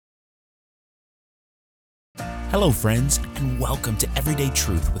Hello, friends, and welcome to Everyday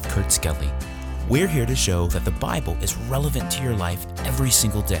Truth with Kurt Skelly. We're here to show that the Bible is relevant to your life every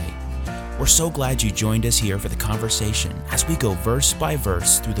single day. We're so glad you joined us here for the conversation as we go verse by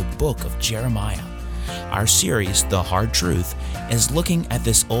verse through the book of Jeremiah. Our series, The Hard Truth, is looking at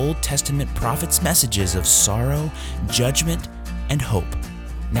this Old Testament prophet's messages of sorrow, judgment, and hope.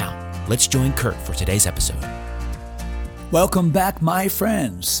 Now, let's join Kurt for today's episode. Welcome back, my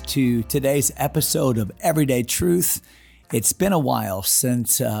friends, to today's episode of Everyday Truth. It's been a while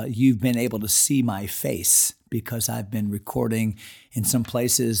since you've been able to see my face because I've been recording in some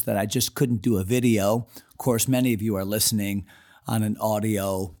places that I just couldn't do a video. Of course, many of you are listening on an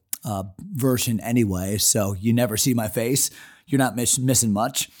audio version anyway, so you never see my face. You're not missing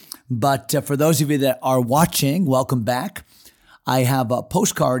much. But for those of you that are watching, welcome back. I have a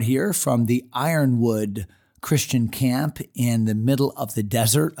postcard here from the Ironwood Christian camp in the middle of the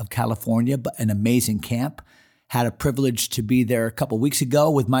desert of California, but an amazing camp. Had a privilege to be there a couple weeks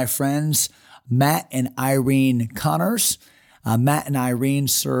ago with my friends, Matt and Irene Connors. Matt and Irene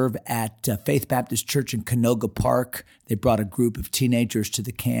serve at Faith Baptist Church in Canoga Park. They brought a group of teenagers to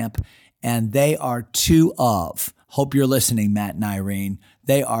the camp, and they are hope you're listening, Matt and Irene,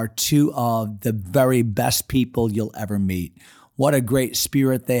 they are two of the very best people you'll ever meet. What a great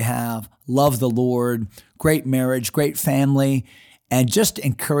spirit they have, love the Lord, great marriage, great family, and just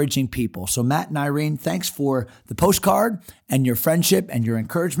encouraging people. So Matt and Irene, thanks for the postcard and your friendship and your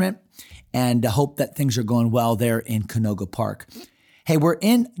encouragement, and I hope that things are going well there in Canoga Park. Hey, we're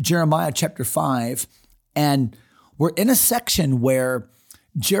in Jeremiah chapter 5, and we're in a section where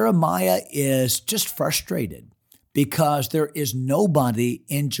Jeremiah is just frustrated because there is nobody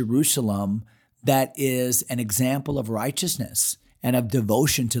in Jerusalem that is an example of righteousness and of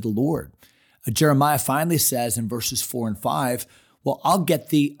devotion to the Lord. Jeremiah finally says in verses 4 and 5, well, I'll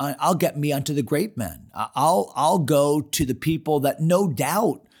get me unto the great men. I'll go to the people that no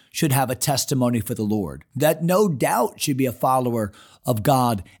doubt should have a testimony for the Lord, that no doubt should be a follower of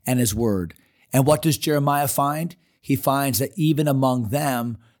God and his word. And what does Jeremiah find? He finds that even among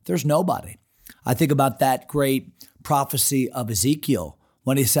them, there's nobody. I think about that great prophecy of Ezekiel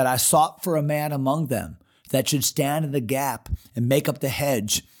when he said, I sought for a man among them that should stand in the gap and make up the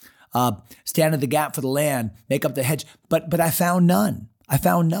hedge, stand in the gap for the land, make up the hedge. But I found none. I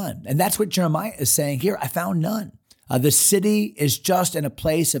found none. And that's what Jeremiah is saying here. I found none. The city is just in a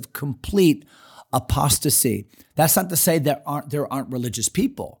place of complete apostasy. That's not to say there aren't religious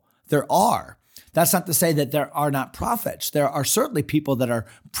people. There are. That's not to say that there are not prophets. There are certainly people that are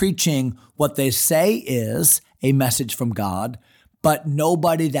preaching what they say is a message from God, but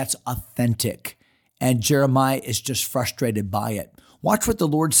nobody that's authentic. And Jeremiah is just frustrated by it. Watch what the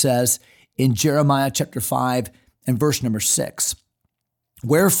Lord says in Jeremiah chapter 5 and verse number 6.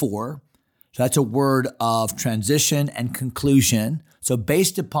 Wherefore, so that's a word of transition and conclusion. So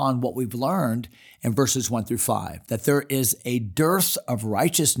based upon what we've learned in verses 1 through 5, that there is a dearth of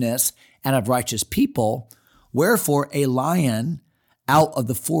righteousness and of righteous people, wherefore a lion out of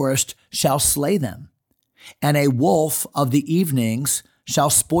the forest shall slay them, and a wolf of the evenings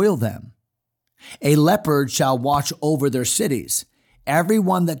shall spoil them. A leopard shall watch over their cities. Every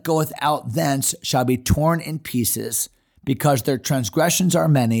one that goeth out thence shall be torn in pieces, because their transgressions are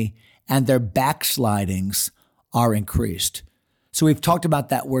many, and their backslidings are increased. So we've talked about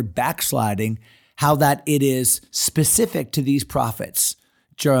that word backsliding, how that it is specific to these prophets,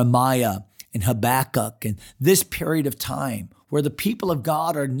 Jeremiah and Habakkuk, and this period of time where the people of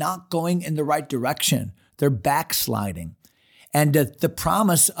God are not going in the right direction. They're backsliding. And the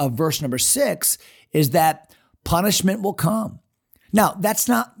promise of verse number 6 is that punishment will come. Now, that's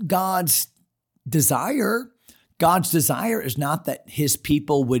not God's desire. God's desire is not that his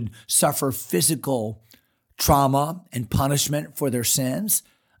people would suffer physical trauma and punishment for their sins.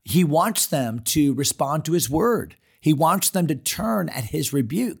 He wants them to respond to his word. He wants them to turn at his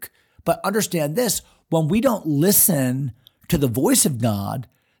rebuke. But understand this, when we don't listen to the voice of God,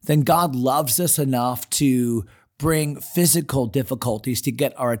 then God loves us enough to bring physical difficulties to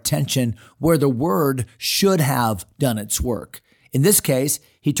get our attention where the word should have done its work. In this case,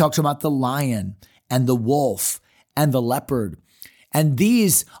 he talks about the lion and the wolf and the leopard. And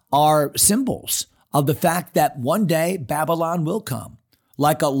these are symbols of the fact that one day Babylon will come,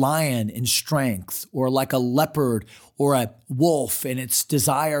 like a lion in strength, or like a leopard or a wolf in its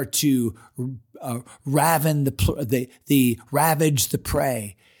desire to ravage the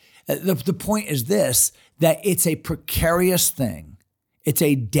prey. The point is this, that it's a precarious thing. It's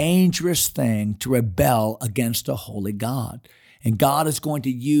a dangerous thing to rebel against a holy God. And God is going to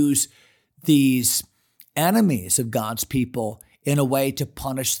use these enemies of God's people in a way to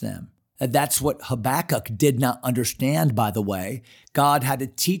punish them. That's what Habakkuk did not understand, by the way. God had to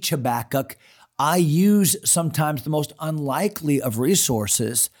teach Habakkuk, I use sometimes the most unlikely of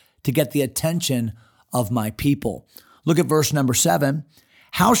resources to get the attention of my people. Look at verse number 7.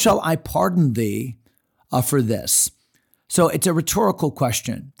 How shall I pardon thee for this? So it's a rhetorical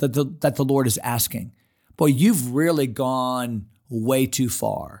question that the Lord is asking. Boy, you've really gone way too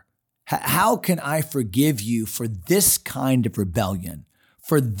far. How can I forgive you for this kind of rebellion,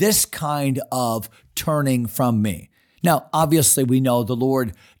 for this kind of turning from me? Now, obviously, we know the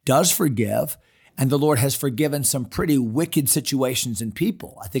Lord does forgive, and the Lord has forgiven some pretty wicked situations and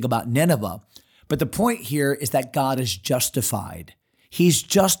people. I think about Nineveh. But the point here is that God is justified. He's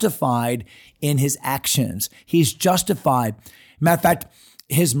justified in his actions. He's justified. Matter of fact,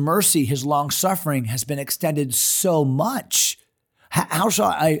 his mercy, his long suffering has been extended so much. How shall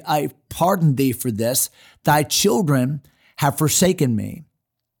I pardon thee for this? Thy children have forsaken me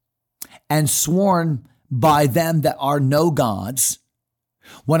and sworn by them that are no gods.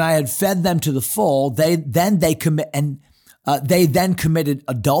 When I had fed them to the full, they then committed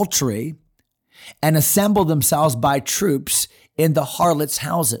adultery and assembled themselves by troops in the harlots'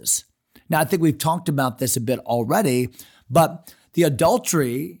 houses. Now, I think we've talked about this a bit already, but the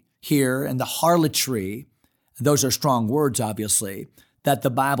adultery here and the harlotry, those are strong words, obviously, that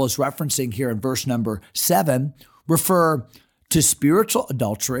the Bible is referencing here in verse number 7, refer to spiritual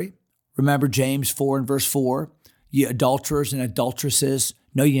adultery. Remember James 4 and verse 4, ye adulterers and adulteresses,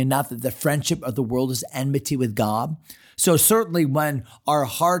 know ye not that the friendship of the world is enmity with God? So certainly when our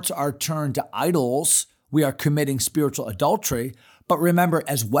hearts are turned to idols, we are committing spiritual adultery. But remember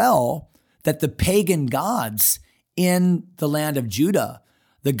as well that the pagan gods in the land of Judah,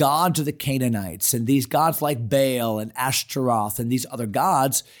 the gods of the Canaanites, and these gods like Baal and Ashtaroth and these other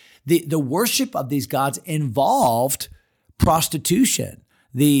gods, the worship of these gods involved prostitution,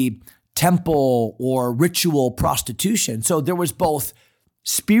 the temple or ritual prostitution. So there was both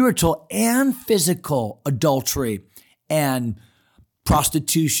spiritual and physical adultery and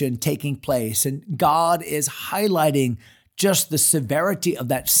prostitution taking place. And God is highlighting just the severity of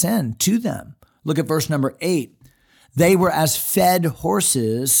that sin to them. Look at verse number 8. They were as fed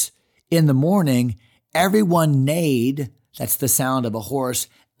horses in the morning. Everyone neighed, that's the sound of a horse,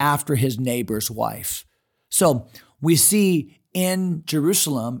 after his neighbor's wife. So we see in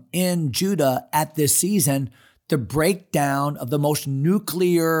Jerusalem, in Judah at this season, the breakdown of the most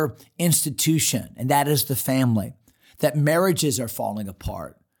nuclear institution, and that is the family, that marriages are falling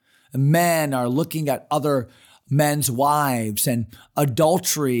apart. Men are looking at other men's wives, and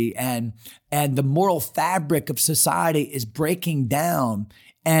adultery and the moral fabric of society is breaking down.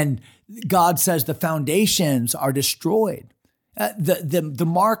 And God says the foundations are destroyed. The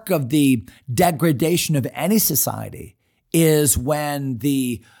mark of the degradation of any society is when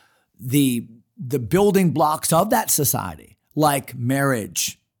the building blocks of that society, like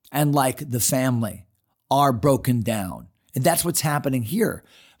marriage and like the family, are broken down. And that's what's happening here.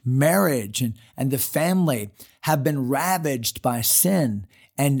 Marriage and the family have been ravaged by sin.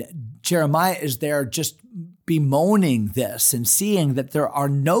 And Jeremiah is there just bemoaning this and seeing that there are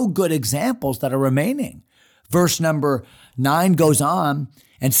no good examples that are remaining. Verse number 9 goes on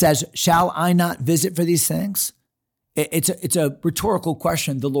and says, shall I not visit for these things? It's a rhetorical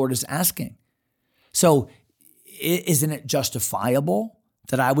question the Lord is asking. So isn't it justifiable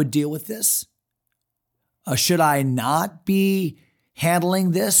that I would deal with this? Should I not be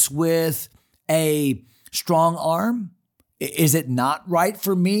handling this with a strong arm? Is it not right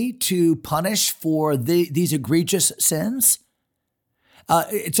for me to punish for these egregious sins?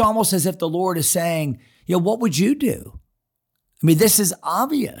 It's almost as if the Lord is saying, what would you do? I mean, this is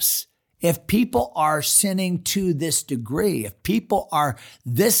obvious. If people are sinning to this degree, if people are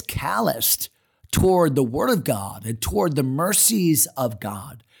this calloused toward the word of God and toward the mercies of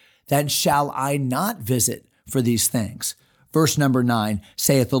God, then shall I not visit for these things? Verse number 9,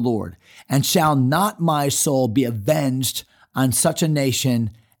 saith the Lord, and shall not my soul be avenged on such a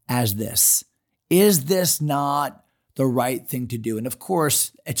nation as this? Is this not the right thing to do? And of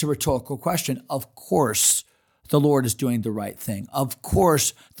course, it's a rhetorical question. Of course, the Lord is doing the right thing. Of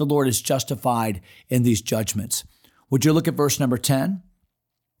course, the Lord is justified in these judgments. Would you look at verse number 10?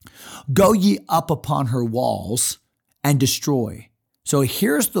 Go ye up upon her walls and destroy. So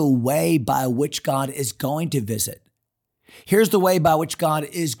here's the way by which God is going to visit. Here's the way by which God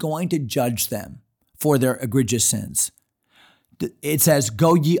is going to judge them for their egregious sins. It says,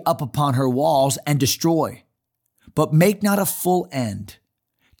 go ye up upon her walls and destroy, but make not a full end.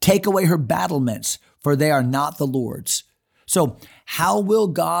 Take away her battlements, for they are not the Lord's. So how will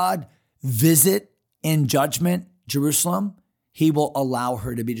God visit in judgment Jerusalem? he will allow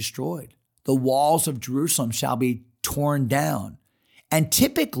her to be destroyed. The walls of Jerusalem shall be torn down. And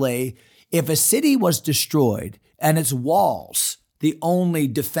typically, if a city was destroyed and its walls, the only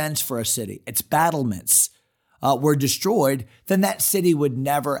defense for a city, its battlements, were destroyed, then that city would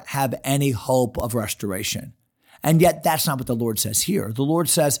never have any hope of restoration. And yet that's not what the Lord says here. The Lord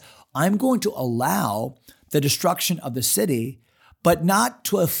says, I'm going to allow the destruction of the city, but not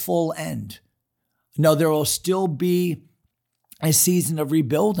to a full end. No, there will still be a season of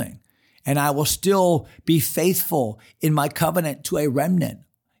rebuilding, and I will still be faithful in my covenant to a remnant.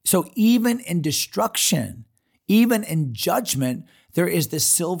 So even in destruction, even in judgment, there is the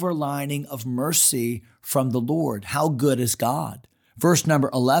silver lining of mercy from the Lord. How good is God? Verse number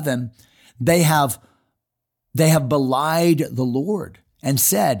 11, they have belied the Lord and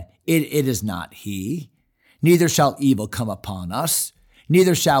said, it is not he, neither shall evil come upon us,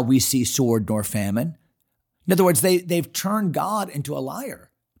 neither shall we see sword nor famine. In other words, they've turned God into a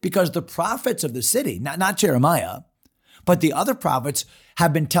liar, because the prophets of the city, not Jeremiah, but the other prophets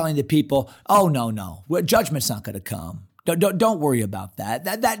have been telling the people, oh, no, judgment's not going to come. Don't worry about that.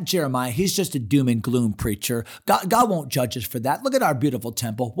 That Jeremiah, he's just a doom and gloom preacher. God won't judge us for that. Look at our beautiful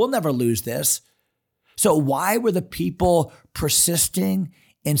temple. We'll never lose this. So why were the people persisting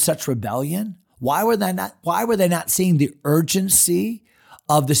in such rebellion? Why were they not seeing the urgency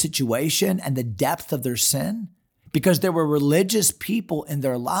of the situation and the depth of their sin? Because there were religious people in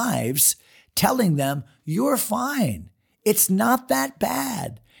their lives telling them, you're fine. It's not that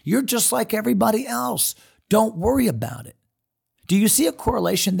bad. You're just like everybody else. Don't worry about it. Do you see a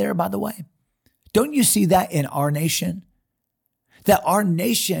correlation there, by the way? Don't you see that in our nation? That our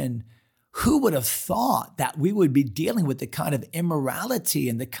nation, who would have thought that we would be dealing with the kind of immorality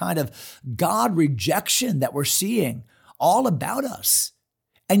and the kind of God rejection that we're seeing all about us?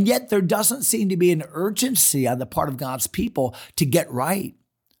 And yet there doesn't seem to be an urgency on the part of God's people to get right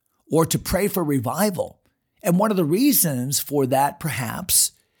or to pray for revival. And one of the reasons for that,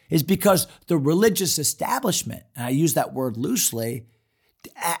 perhaps, is because the religious establishment, and I use that word loosely,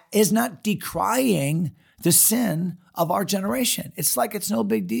 is not decrying the sin of our generation. It's like it's no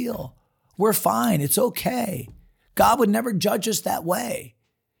big deal. We're fine. It's okay. God would never judge us that way.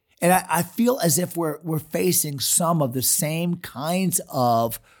 And I feel as if we're facing some of the same kinds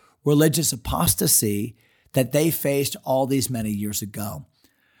of religious apostasy that they faced all these many years ago.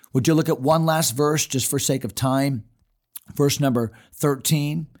 Would you look at one last verse just for sake of time? Verse number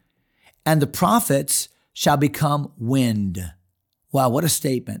 13. And the prophets shall become wind. Wow, what a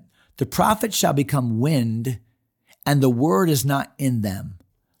statement. The prophets shall become wind, and the word is not in them.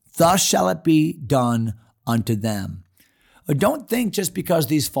 Thus shall it be done unto them. Don't think just because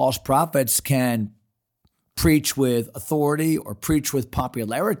these false prophets can preach with authority or preach with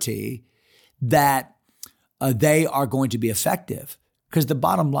popularity that they are going to be effective. Because the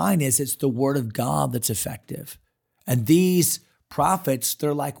bottom line is it's the word of God that's effective. And these prophets,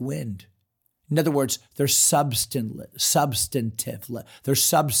 they're like wind. In other words, they're substantive.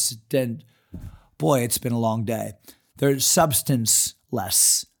 Boy, it's been a long day. They're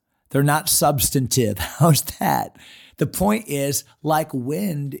substanceless. They're not substantive. How's that? The point is, like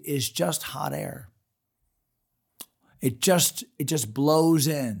wind is just hot air. It just blows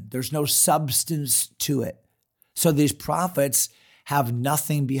in. There's no substance to it. So these prophets have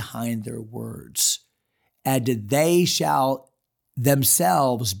nothing behind their words. And they shall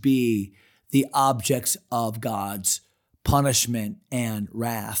themselves be the objects of God's punishment and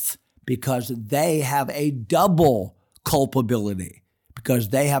wrath, because they have a double culpability, because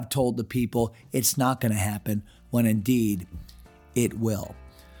they have told the people it's not going to happen when indeed it will.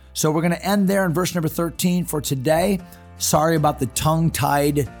 So we're going to end there in verse number 13 for today. Sorry about the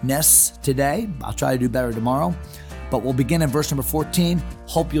tongue-tiedness today. I'll try to do better tomorrow. But we'll begin in verse number 14.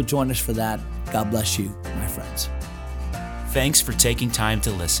 Hope you'll join us for that. God bless you, my friends. Thanks for taking time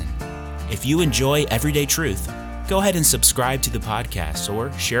to listen. If you enjoy Everyday Truth, go ahead and subscribe to the podcast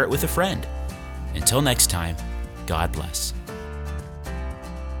or share it with a friend. Until next time, God bless.